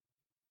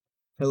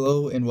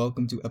Hello and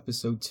welcome to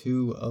episode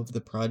 2 of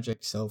the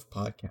Project Self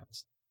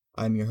podcast.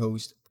 I'm your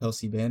host,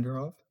 Kelsey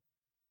Vanderhoff.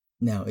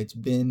 Now, it's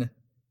been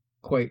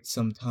quite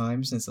some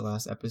time since the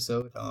last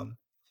episode.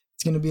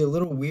 It's going to be a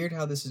little weird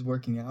how this is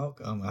working out.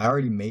 I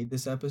already made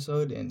this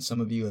episode, and some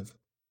of you have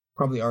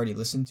probably already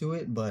listened to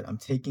it, but I'm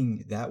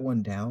taking that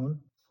one down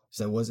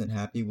because I wasn't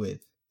happy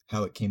with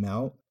how it came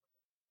out,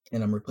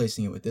 and I'm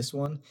replacing it with this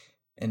one.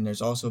 And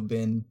there's also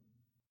been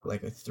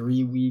like a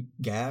 3 week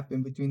gap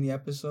in between the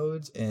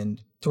episodes,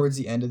 and towards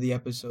the end of the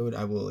episode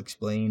I will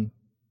explain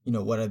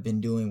what I've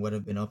been doing, what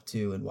I've been up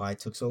to, and why it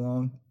took so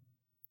long.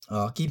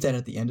 I'll keep that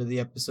at the end of the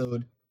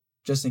episode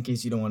just in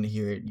case you don't want to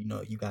hear it.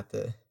 You got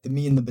the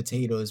meat and the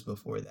potatoes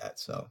before that.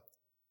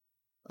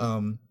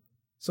 Um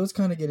so let's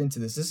kind of get into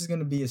this is going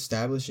to be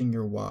establishing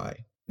your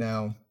why.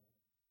 Now,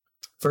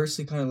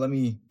 firstly, kind of let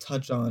me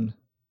touch on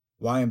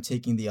why I'm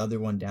taking the other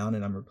one down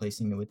and I'm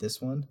replacing it with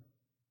this one.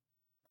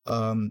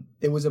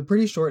 It was a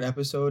pretty short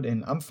episode,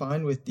 and I'm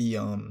fine with the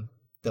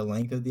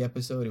length of the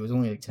episode. It was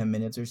only like 10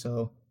 minutes or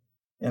so.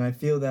 And I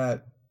feel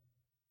that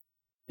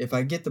if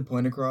I get the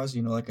point across,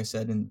 like I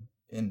said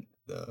in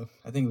the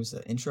I think it was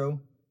the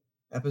intro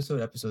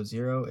episode, episode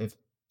 0, if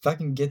I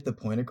can get the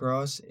point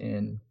across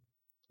in,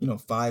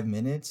 5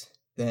 minutes,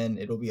 then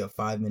it'll be a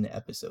 5-minute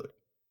episode.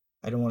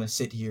 I don't want to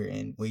sit here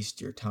and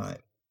waste your time.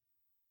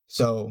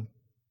 So,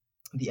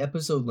 the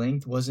episode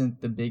length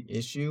wasn't the big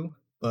issue,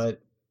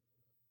 but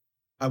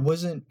I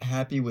wasn't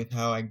happy with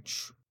how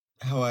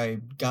I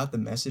got the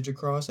message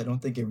across. I don't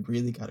think it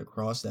really got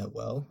across that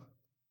well.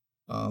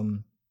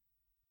 Um,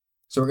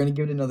 so we're gonna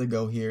give it another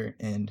go here,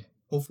 and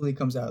hopefully it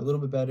comes out a little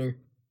bit better.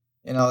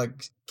 And I'll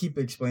keep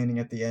explaining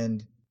at the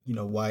end,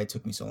 why it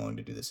took me so long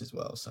to do this as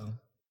well.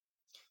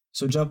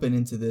 So jumping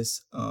into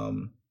this,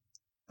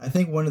 I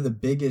think one of the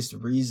biggest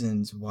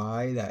reasons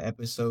why that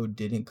episode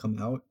didn't come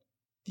out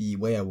the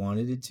way I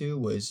wanted it to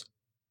was,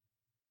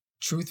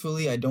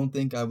 truthfully, I don't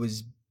think I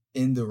was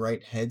in the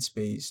right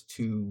headspace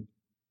to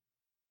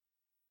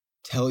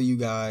tell you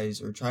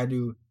guys or try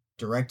to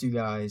direct you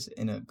guys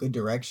in a good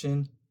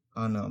direction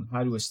on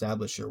how to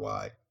establish your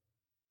why.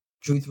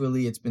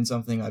 Truthfully, it's been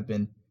something I've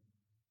been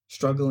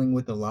struggling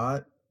with a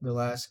lot the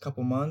last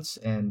couple months,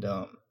 and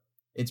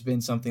it's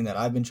been something that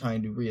I've been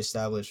trying to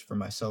reestablish for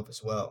myself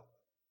as well.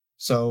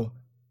 So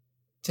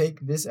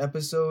take this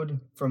episode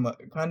from a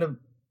kind of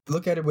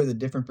look at it with a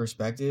different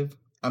perspective.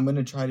 I'm going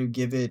to try to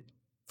give it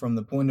from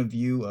the point of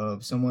view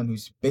of someone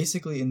who's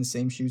basically in the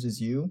same shoes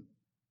as you,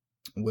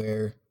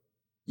 where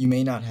you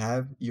may not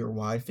have your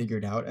why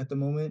figured out at the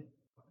moment,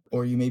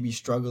 or you may be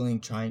struggling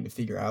trying to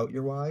figure out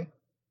your why.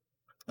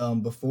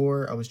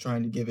 Before, I was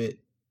trying to give it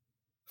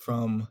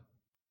from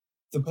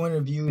the point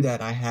of view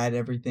that I had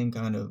everything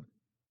kind of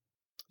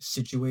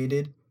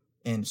situated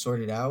and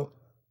sorted out,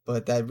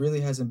 but that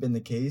really hasn't been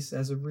the case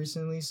as of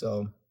recently.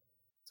 So,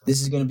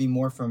 this is going to be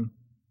more from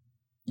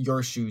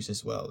your shoes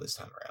as well this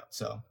time around.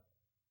 So,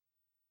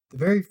 the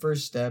very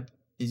first step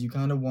is you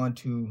kind of want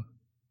to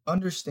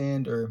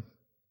understand, or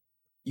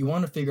you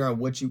want to figure out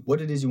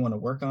what it is you want to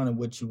work on and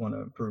what you want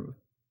to improve.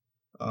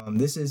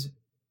 This is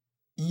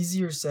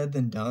easier said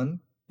than done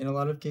in a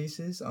lot of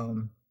cases.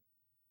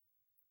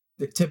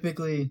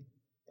 Typically,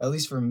 at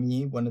least for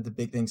me, one of the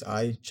big things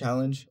I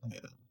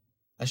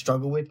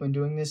struggle with when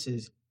doing this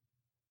is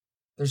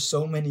there's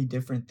so many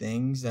different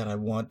things that I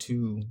want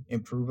to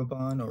improve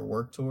upon or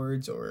work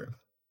towards or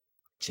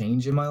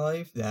change in my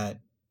life that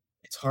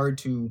it's hard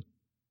to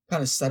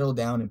kind of settle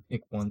down and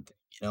pick one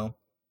thing.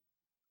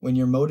 When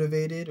you're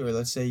motivated, or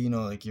let's say,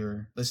 like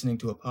you're listening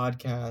to a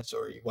podcast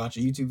or you watch a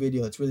YouTube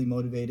video that's really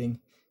motivating,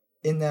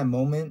 in that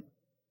moment,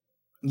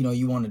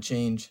 you want to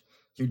change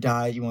your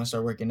diet, you want to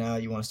start working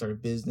out, you want to start a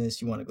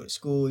business, you want to go to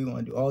school, you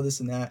want to do all this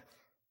and that.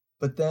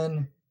 But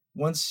then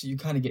once you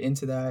kind of get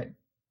into that,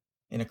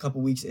 and a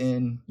couple weeks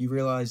in, you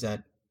realize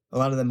that a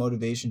lot of that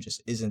motivation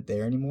just isn't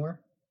there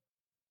anymore.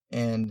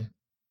 And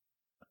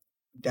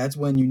that's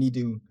when you need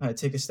to kind of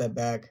take a step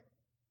back,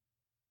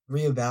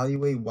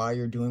 reevaluate why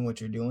you're doing what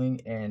you're doing,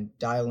 and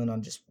dial in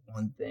on just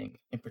one thing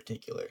in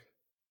particular.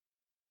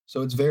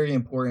 So it's very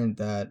important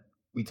that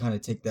we kind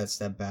of take that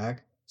step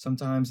back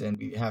sometimes, and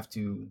we have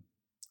to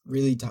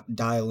really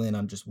dial in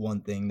on just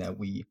one thing that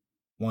we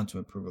want to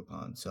improve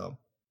upon. So,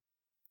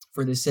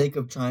 for the sake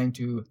of trying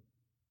to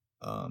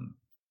um,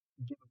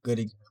 give a good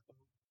example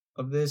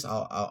of this,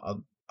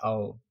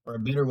 or a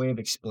better way of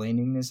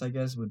explaining this, I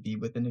guess, would be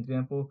with an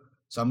example.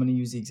 So I'm going to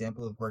use the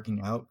example of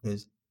working out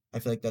because I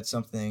feel like that's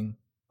something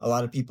a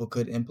lot of people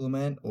could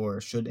implement or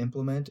should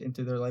implement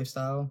into their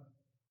lifestyle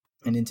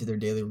and into their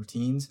daily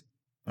routines.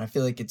 And I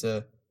feel like it's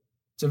a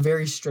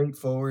very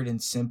straightforward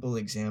and simple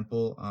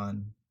example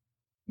on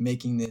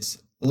making this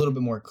a little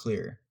bit more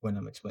clear when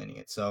I'm explaining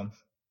it. So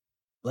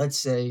let's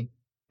say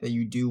that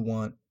you do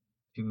want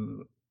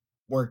to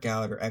work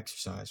out or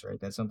exercise, right?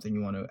 That's something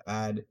you want to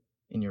add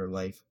in your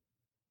life.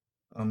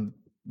 Um,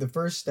 the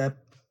first step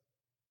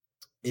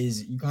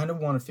is you kind of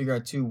want to figure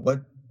out too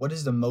what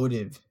is the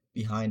motive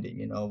behind it.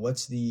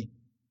 What's the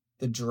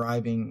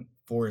driving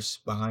force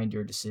behind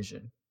your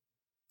decision.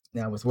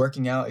 Now, with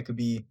working out, it could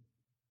be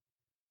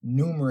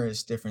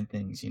numerous different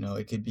things.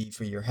 It could be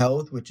for your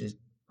health, which is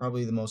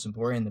probably the most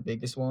important, the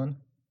biggest one.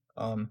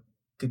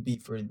 Could be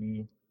for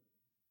the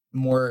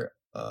more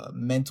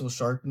mental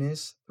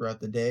sharpness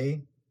throughout the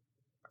day,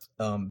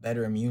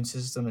 better immune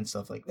system and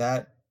stuff like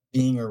that,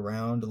 being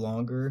around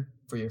longer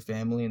for your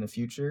family in the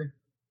future.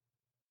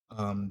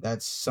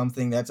 That's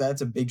something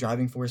that's a big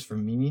driving force for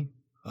me.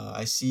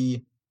 I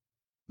see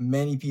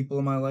many people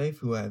in my life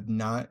who have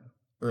not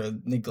or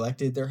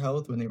neglected their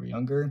health when they were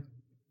younger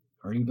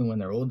or even when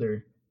they're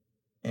older,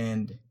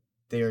 and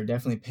they are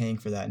definitely paying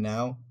for that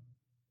now.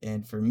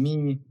 And for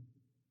me,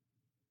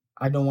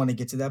 I don't want to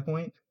get to that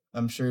point.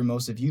 I'm sure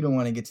most of you don't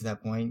want to get to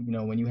that point.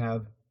 When you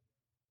have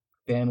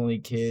family,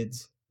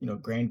 kids,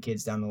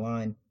 grandkids down the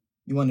line,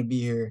 you want to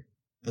be here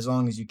as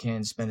long as you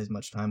can, spend as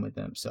much time with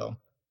them. So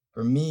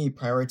for me,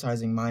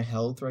 prioritizing my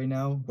health right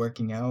now,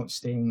 working out,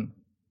 staying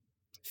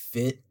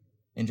fit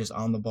and just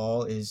on the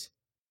ball is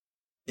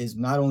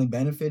not only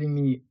benefiting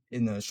me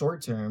in the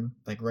short term,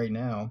 like right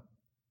now,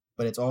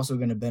 but it's also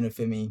going to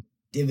benefit me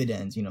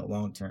dividends,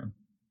 long term.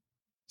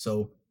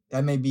 So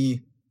that may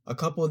be a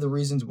couple of the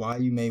reasons why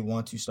you may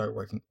want to start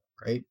working,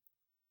 right?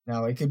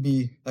 Now, it could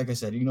be, like I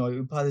said, you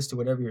apply this to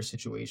whatever your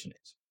situation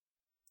is,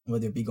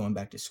 whether it be going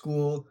back to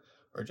school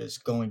or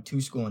just going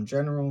to school in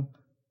general,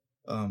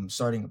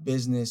 starting a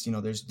business.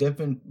 There's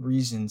different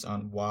reasons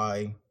on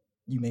why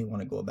you may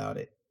want to go about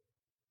it.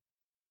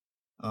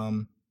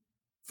 Um,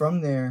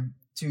 from there,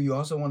 too, you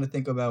also want to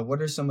think about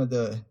what are some of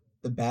the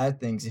bad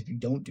things if you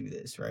don't do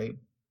this, right?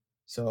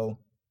 So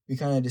we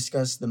kind of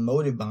discussed the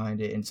motive behind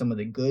it and some of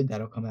the good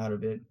that'll come out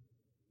of it,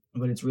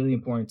 but it's really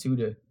important too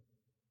to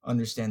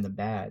understand the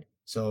bad.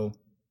 So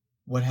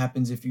what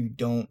happens if you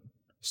don't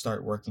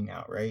start working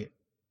out, right?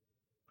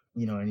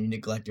 And you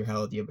neglect your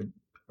health, you have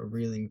a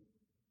really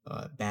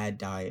bad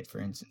diet, for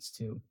instance,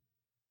 too.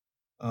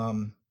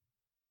 Um,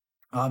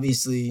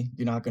 Obviously,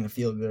 you're not going to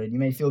feel good. You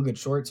may feel good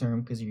short term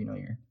because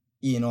you're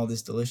eating all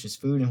this delicious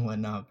food and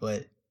whatnot,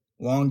 but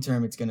long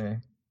term, it's going to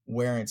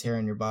wear and tear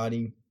on your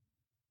body.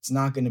 It's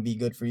not going to be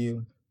good for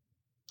you.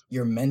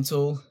 Your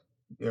mental,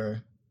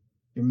 your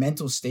your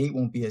mental state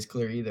won't be as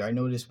clear either. I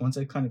noticed once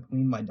I kind of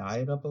cleaned my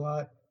diet up a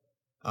lot,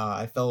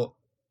 I felt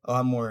a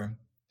lot more.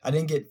 I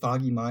didn't get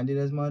foggy minded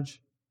as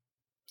much.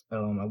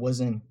 I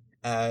wasn't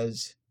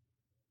as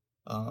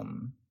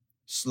um,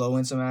 slow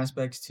in some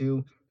aspects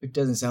too. It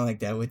doesn't sound like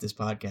that with this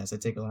podcast. I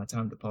take a lot of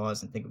time to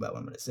pause and think about what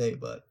I'm going to say,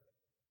 but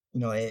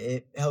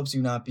it helps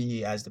you not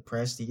be as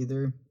depressed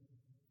either.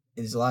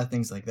 There's a lot of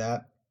things like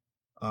that.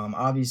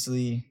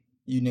 Obviously,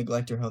 you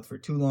neglect your health for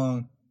too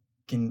long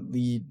can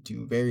lead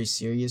to very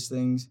serious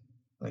things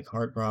like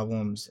heart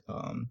problems,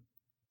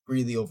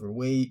 really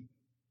overweight,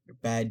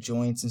 bad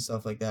joints and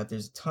stuff like that.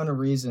 There's a ton of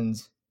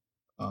reasons,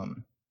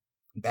 um,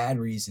 bad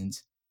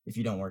reasons if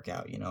you don't work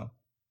out,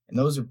 and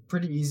those are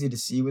pretty easy to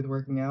see with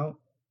working out.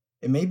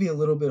 It may be a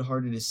little bit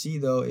harder to see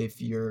though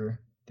if you're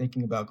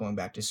thinking about going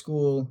back to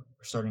school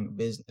or starting a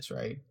business,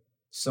 right?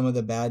 Some of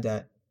the bad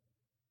that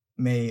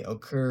may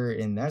occur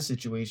in that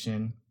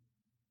situation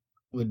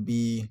would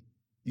be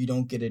you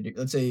don't get a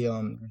let's say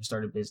you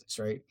start a business,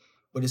 right?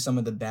 What is some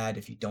of the bad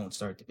if you don't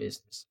start the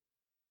business?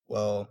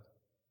 Well,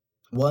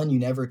 one, you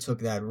never took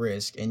that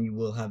risk and you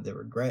will have the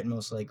regret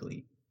most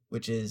likely,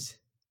 which is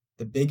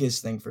the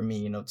biggest thing for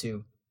me,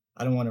 too.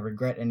 I don't want to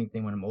regret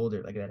anything when I'm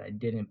older, like that I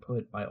didn't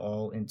put my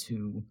all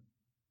into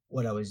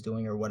what I was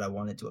doing or what I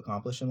wanted to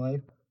accomplish in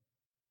life.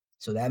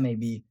 So that may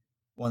be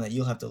one that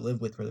you'll have to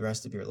live with for the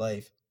rest of your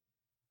life.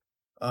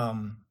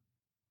 Um,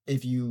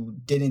 if you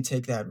didn't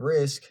take that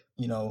risk,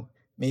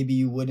 maybe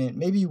you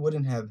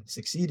wouldn't have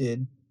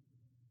succeeded,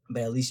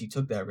 but at least you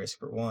took that risk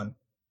for one.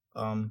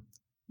 Um,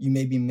 you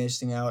may be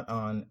missing out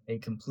on a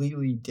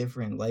completely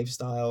different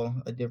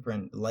lifestyle, a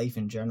different life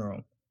in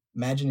general.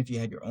 Imagine if you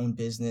had your own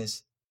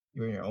business,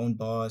 you were your own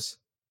boss,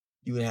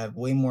 you would have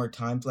way more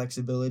time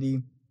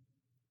flexibility.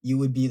 You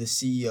would be the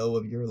CEO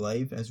of your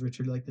life, as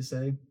Richard liked to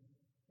say.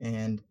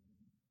 And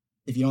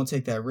if you don't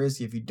take that risk,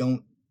 if you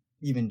don't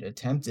even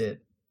attempt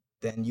it,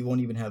 then you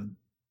won't even have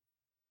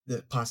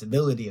the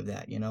possibility of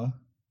that.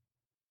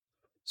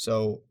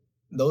 So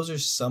those are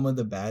some of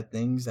the bad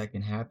things that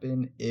can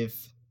happen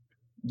if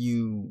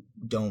you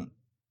don't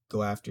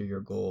go after your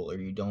goal or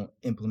you don't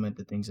implement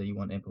the things that you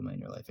want to implement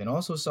in your life. And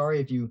also, sorry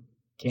if you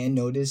can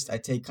notice, I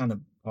take kind of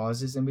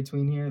pauses in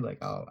between here.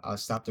 Like I'll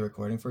stop the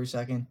recording for a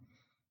second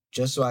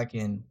just so I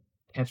can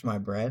catch my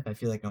breath. I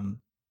feel like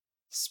I'm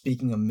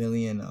speaking a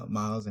million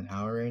miles an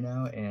hour right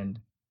now, and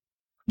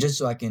just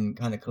so I can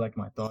kind of collect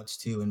my thoughts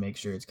too and make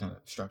sure it's kind of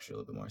structured a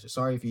little bit more. So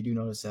sorry if you do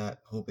notice that.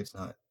 Hope it's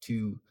not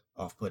too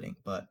off-putting,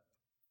 but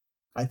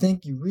I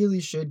think you really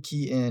should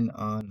key in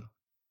on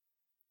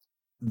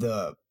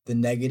the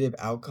negative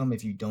outcome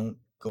if you don't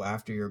go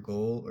after your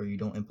goal or you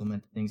don't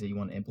implement the things that you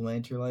want to implement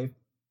into your life.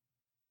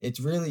 It's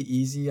really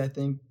easy, I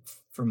think,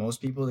 for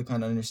most people to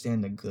kind of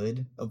understand the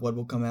good of what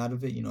will come out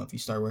of it. If you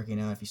start working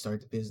out, if you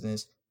start the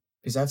business,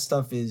 because that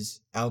stuff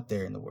is out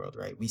there in the world,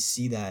 right? We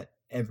see that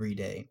every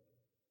day.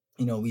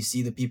 We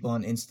see the people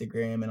on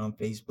Instagram and on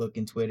Facebook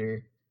and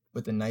Twitter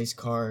with the nice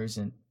cars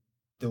and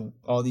the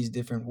all these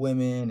different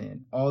women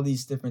and all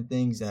these different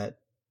things that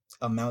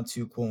amount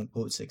to quote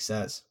unquote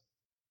success.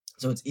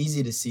 So it's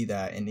easy to see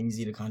that and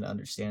easy to kind of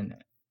understand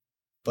that.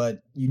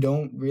 But you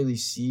don't really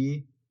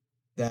see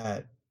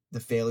that the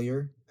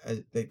failure,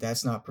 like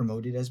that's not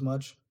promoted as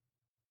much.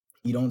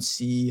 You don't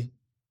see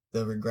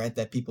the regret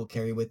that people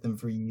carry with them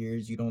for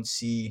years. You don't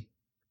see,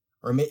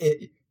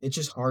 it's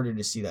just harder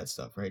to see that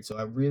stuff, right? So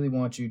I really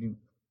want you to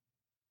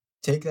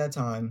take that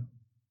time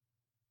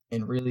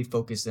and really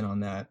focus in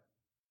on that.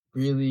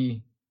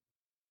 Really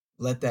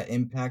let that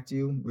impact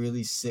you.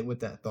 Really sit with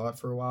that thought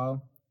for a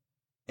while,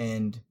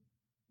 and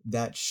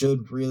that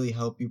should really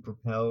help you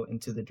propel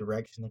into the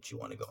direction that you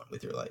want to go in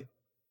with your life.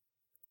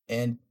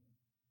 And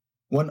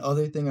one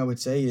other thing I would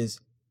say is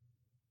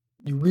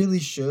you really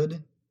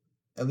should,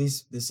 at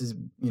least this is,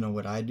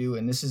 what I do,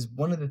 and this is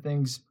one of the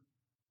things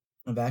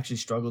I've actually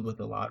struggled with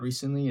a lot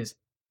recently is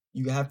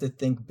you have to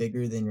think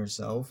bigger than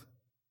yourself.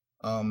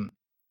 Um,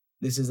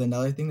 this is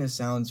another thing that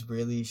sounds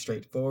really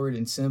straightforward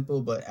and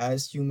simple, but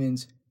as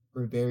humans,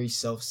 we're very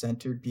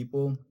self-centered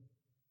people.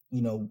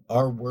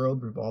 Our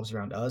world revolves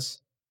around us.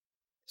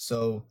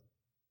 So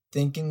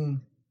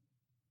thinking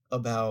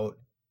about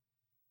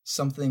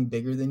something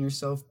bigger than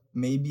yourself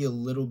may be a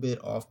little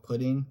bit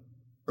off-putting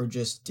or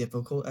just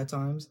difficult at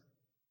times.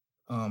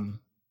 Um,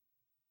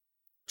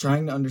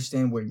 Trying to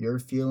understand what you're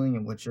feeling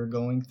and what you're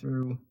going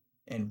through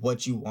and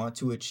what you want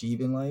to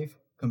achieve in life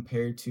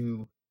compared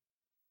to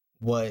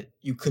what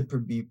you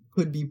could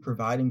be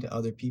providing to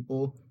other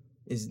people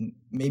is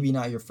maybe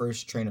not your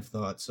first train of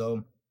thought.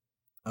 So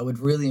I would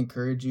really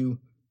encourage you,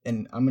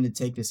 and I'm going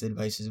to take this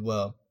advice as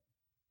well,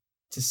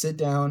 to sit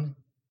down,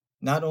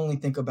 not only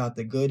think about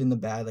the good and the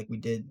bad like we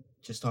did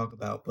just talk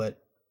about,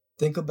 but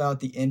think about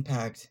the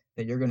impact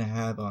that you're going to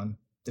have on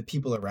the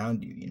people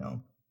around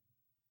you.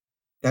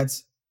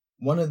 That's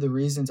one of the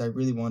reasons I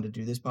really wanted to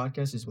do this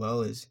podcast as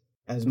well, is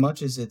as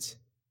much as it's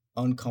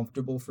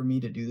uncomfortable for me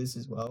to do this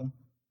as well.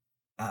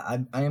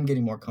 I am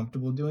getting more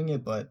comfortable doing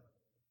it, but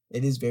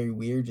it is very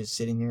weird just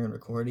sitting here and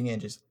recording it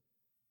and just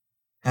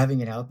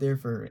having it out there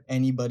for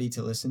anybody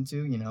to listen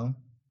to.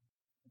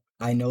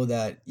 I know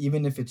that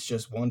even if it's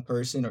just one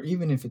person or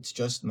even if it's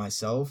just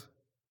myself,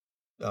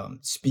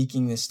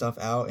 speaking this stuff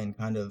out and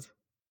kind of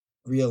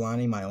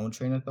realigning my own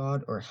train of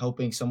thought or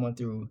helping someone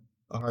through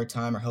a hard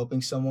time or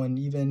helping someone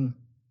even,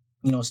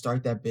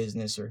 start that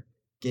business or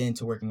get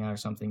into working out or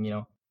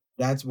something.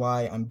 That's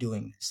why I'm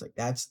doing this. Like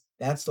that's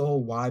the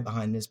whole why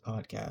behind this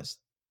podcast.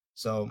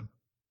 So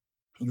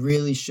you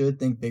really should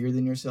think bigger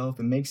than yourself.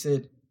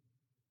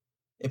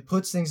 It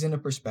puts things into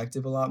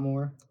perspective a lot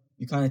more.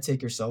 You kind of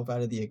take yourself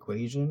out of the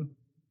equation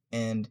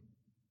and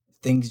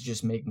things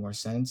just make more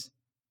sense.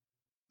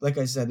 Like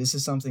I said, this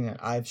is something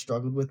that I've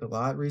struggled with a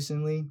lot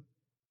recently.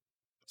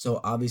 So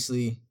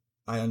obviously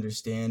I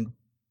understand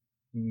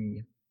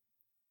the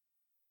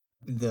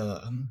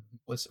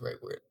what's the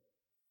right word?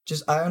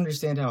 Just I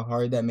understand how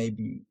hard that may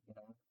be.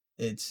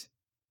 It's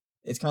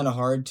kind of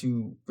hard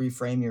to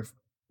reframe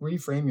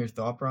your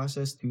thought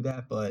process to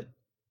that, but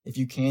if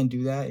you can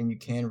do that and you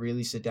can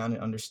really sit down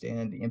and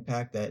understand the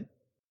impact that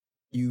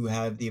you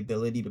have the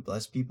ability to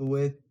bless people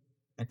with,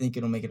 I think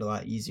it'll make it a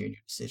lot easier in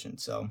your decision.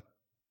 So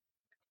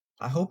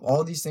I hope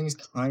all these things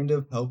kind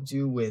of helped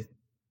you with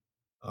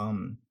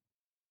um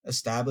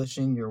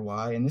establishing your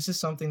why. And this is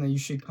something that you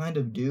should kind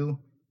of do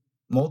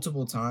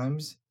multiple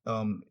times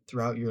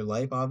throughout your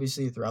life,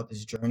 obviously, throughout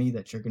this journey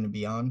that you're going to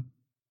be on.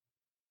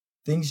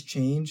 Things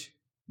change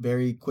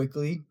very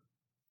quickly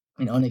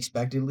and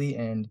unexpectedly.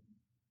 And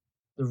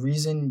the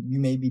reason you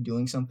may be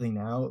doing something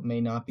now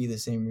may not be the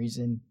same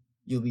reason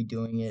you'll be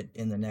doing it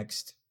in the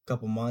next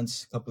couple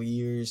months, couple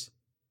years,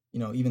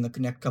 even the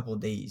next couple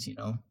of days.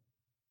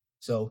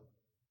 So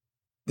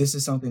this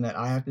is something that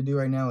I have to do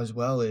right now as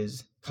well,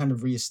 is kind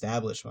of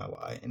reestablish my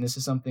why. And this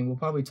is something we'll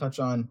probably touch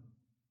on,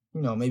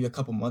 maybe a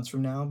couple months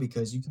from now,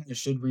 because you kind of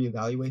should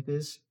reevaluate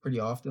this pretty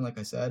often, like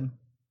I said.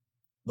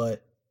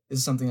 But this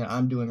is something that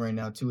I'm doing right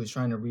now too, is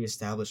trying to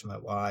reestablish my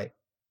why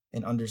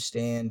and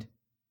understand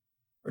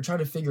or try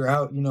to figure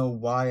out,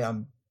 why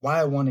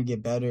I want to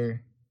get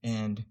better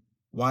and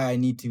why I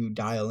need to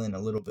dial in a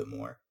little bit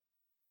more.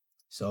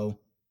 So,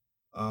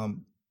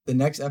 the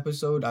next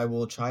episode I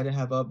will try to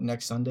have up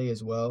next Sunday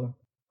as well.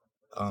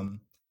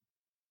 Um,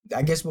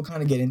 I guess we'll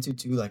kind of get into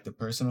too, like the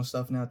personal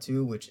stuff now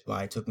too, which is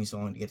why it took me so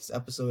long to get this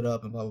episode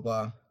up and blah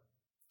blah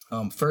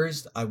blah.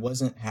 First, I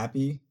wasn't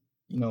happy,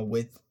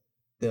 with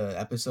the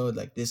episode,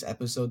 like this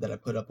episode that I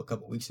put up a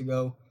couple weeks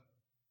ago.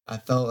 I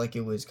felt like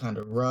it was kind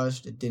of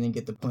rushed. It didn't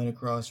get the point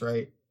across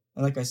right.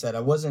 And like I said, I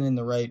wasn't in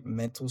the right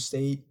mental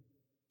state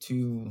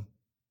to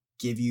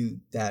give you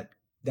that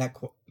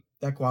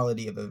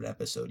quality of an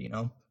episode.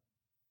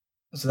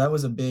 So that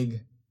was a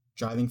big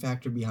driving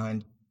factor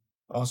behind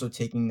also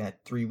taking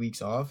that 3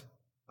 weeks off.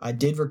 I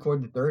did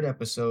record the third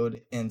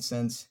episode, and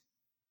since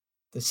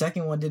the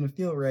second one didn't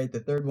feel right, the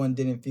third one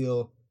didn't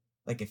feel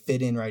like it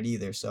fit in right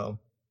either. So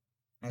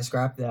I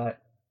scrapped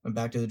that, went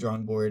back to the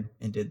drawing board,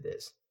 and did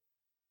this.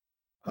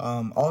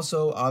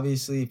 Also,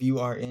 obviously, if you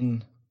are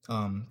in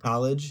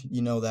college,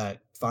 you know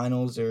that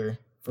finals are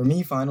for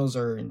me, finals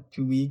are in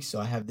 2 weeks, so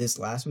I have this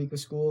last week of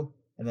school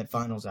and then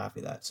finals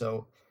after that.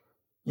 So,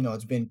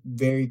 it's been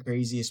very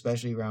crazy,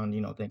 especially around,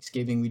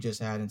 Thanksgiving we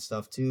just had and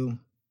stuff too.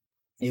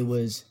 It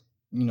was,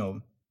 you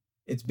know,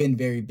 it's been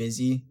very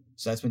busy,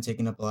 so that's been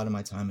taking up a lot of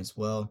my time as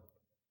well.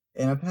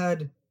 And I've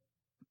had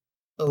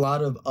a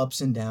lot of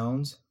ups and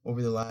downs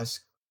over the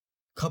last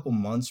couple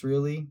months,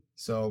 really.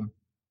 So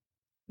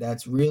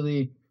that's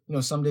really,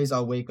 some days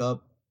I'll wake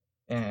up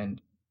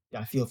and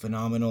I feel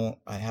phenomenal.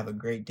 I have a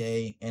great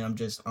day and I'm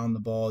just on the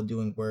ball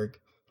doing work.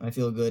 I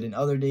feel good. And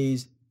other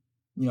days,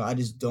 I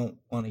just don't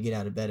want to get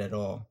out of bed at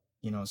all.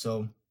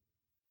 So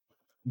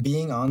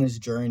being on this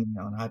journey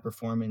on high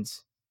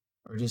performance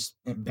or just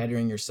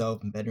bettering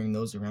yourself and bettering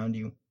those around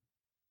you,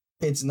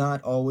 it's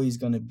not always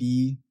going to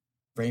be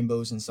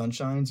rainbows and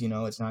sunshines.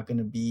 It's not going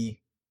to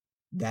be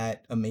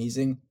that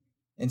amazing.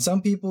 And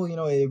some people,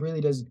 it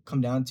really does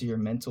come down to your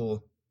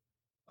mental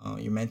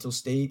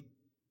state.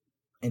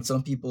 And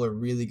some people are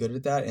really good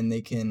at that and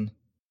they can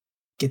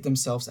get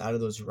themselves out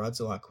of those ruts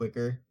a lot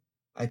quicker.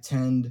 I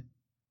tend,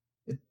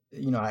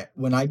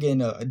 when I get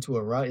into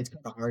a rut, it's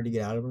kind of hard to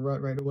get out of a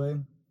rut right away.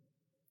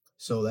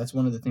 So that's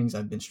one of the things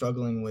I've been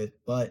struggling with.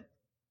 But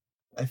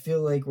I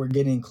feel like we're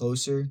getting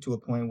closer to a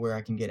point where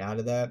I can get out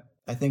of that.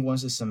 I think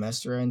once the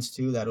semester ends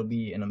too, that'll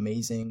be an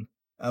amazing,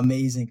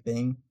 amazing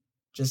thing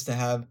just to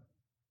have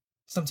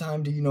some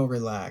time to,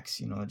 relax,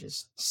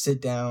 just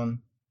sit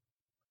down,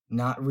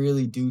 not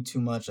really do too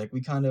much. Like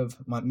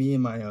me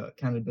and my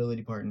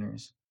accountability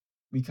partners,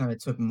 we kind of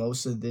took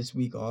most of this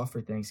week off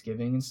for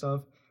Thanksgiving and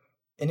stuff.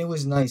 And it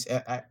was nice.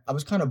 I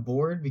was kind of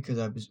bored because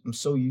I'm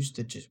so used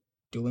to just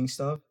doing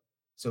stuff.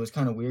 So it's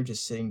kind of weird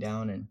just sitting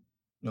down and,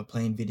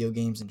 playing video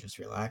games and just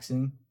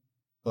relaxing.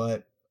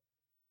 But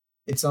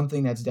it's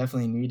something that's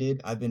definitely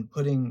needed. I've been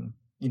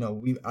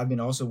I've been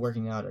also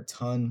working out a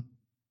ton,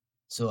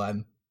 so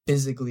I'm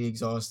physically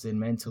exhausted,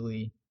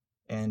 mentally,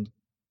 and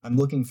I'm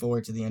looking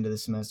forward to the end of the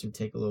semester to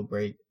take a little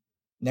break.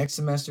 Next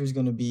semester is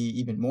going to be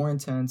even more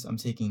intense. I'm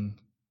taking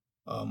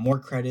more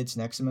credits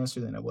next semester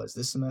than I was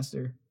this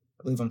semester.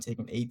 I believe I'm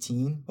taking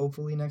 18,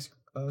 hopefully next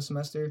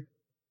semester.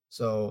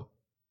 So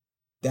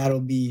that'll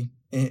be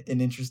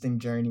an interesting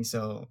journey.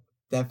 So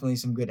definitely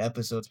some good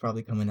episodes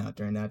probably coming out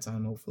during that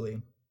time,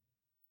 hopefully.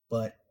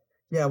 But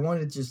yeah, I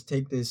wanted to just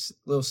take this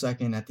little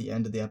second at the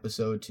end of the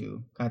episode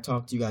to kind of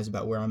talk to you guys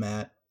about where I'm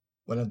at,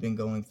 what I've been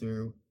going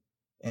through,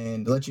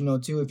 and let you know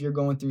too, if you're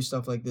going through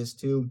stuff like this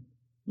too,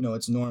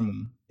 it's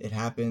normal. It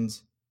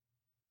happens.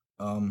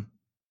 Um,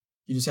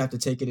 you just have to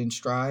take it in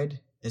stride.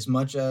 As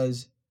much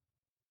as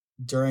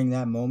during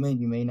that moment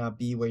you may not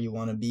be where you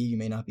want to be, you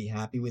may not be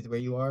happy with where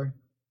you are.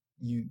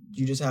 You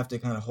just have to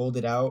kind of hold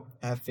it out,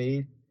 have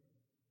faith,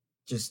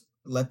 just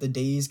let the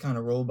days kind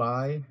of roll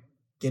by,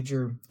 get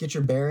your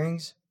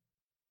bearings,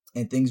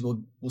 and things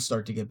will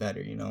start to get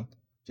better.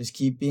 Just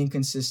keep being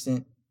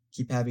consistent,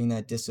 keep having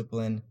that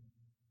discipline,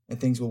 and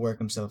things will work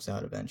themselves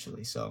out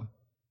eventually. So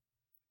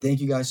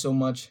thank you guys so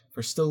much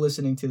for still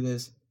listening to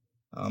this.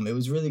 It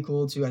was really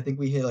cool too. I think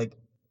we hit like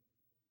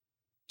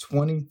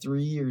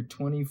 23 or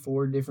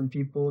 24 different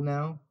people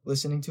now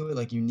listening to it,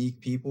 like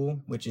unique people,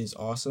 which is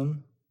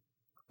awesome.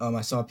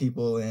 I saw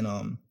people in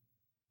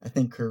I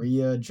think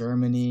Korea,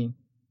 Germany.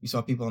 We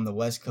saw people on the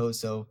West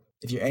Coast. So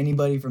if you're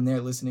anybody from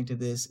there listening to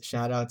this,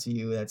 shout out to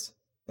you.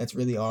 That's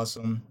really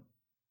awesome.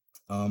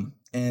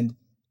 And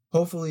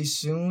hopefully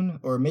soon,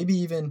 or maybe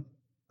even,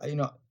 you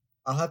know,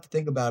 I'll have to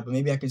think about it, but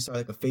maybe I can start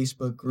like a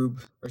Facebook group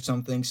or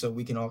something so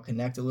we can all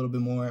connect a little bit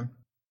more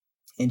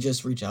and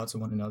just reach out to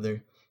one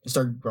another and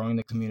start growing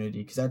the community.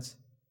 Because that's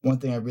one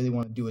thing I really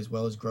want to do as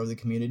well, is grow the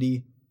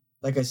community.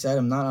 Like I said,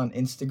 I'm not on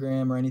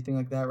Instagram or anything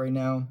like that right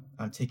now.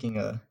 I'm taking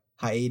a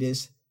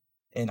hiatus.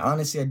 And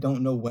honestly, I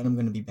don't know when I'm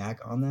going to be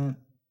back on that.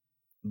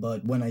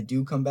 But when I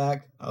do come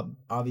back, I'll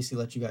obviously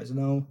let you guys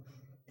know,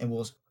 and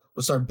we'll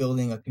start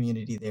building a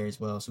community there as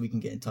well, so we can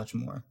get in touch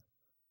more.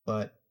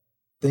 But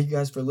thank you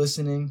guys for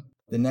listening.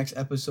 The next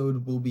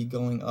episode will be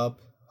going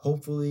up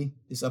hopefully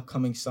this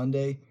upcoming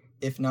Sunday,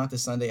 if not the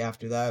Sunday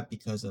after that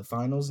because of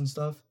finals and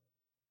stuff.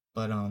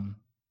 But I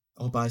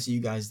hope I see you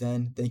guys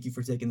then. Thank you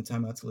for taking the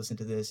time out to listen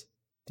to this,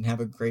 and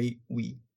have a great week.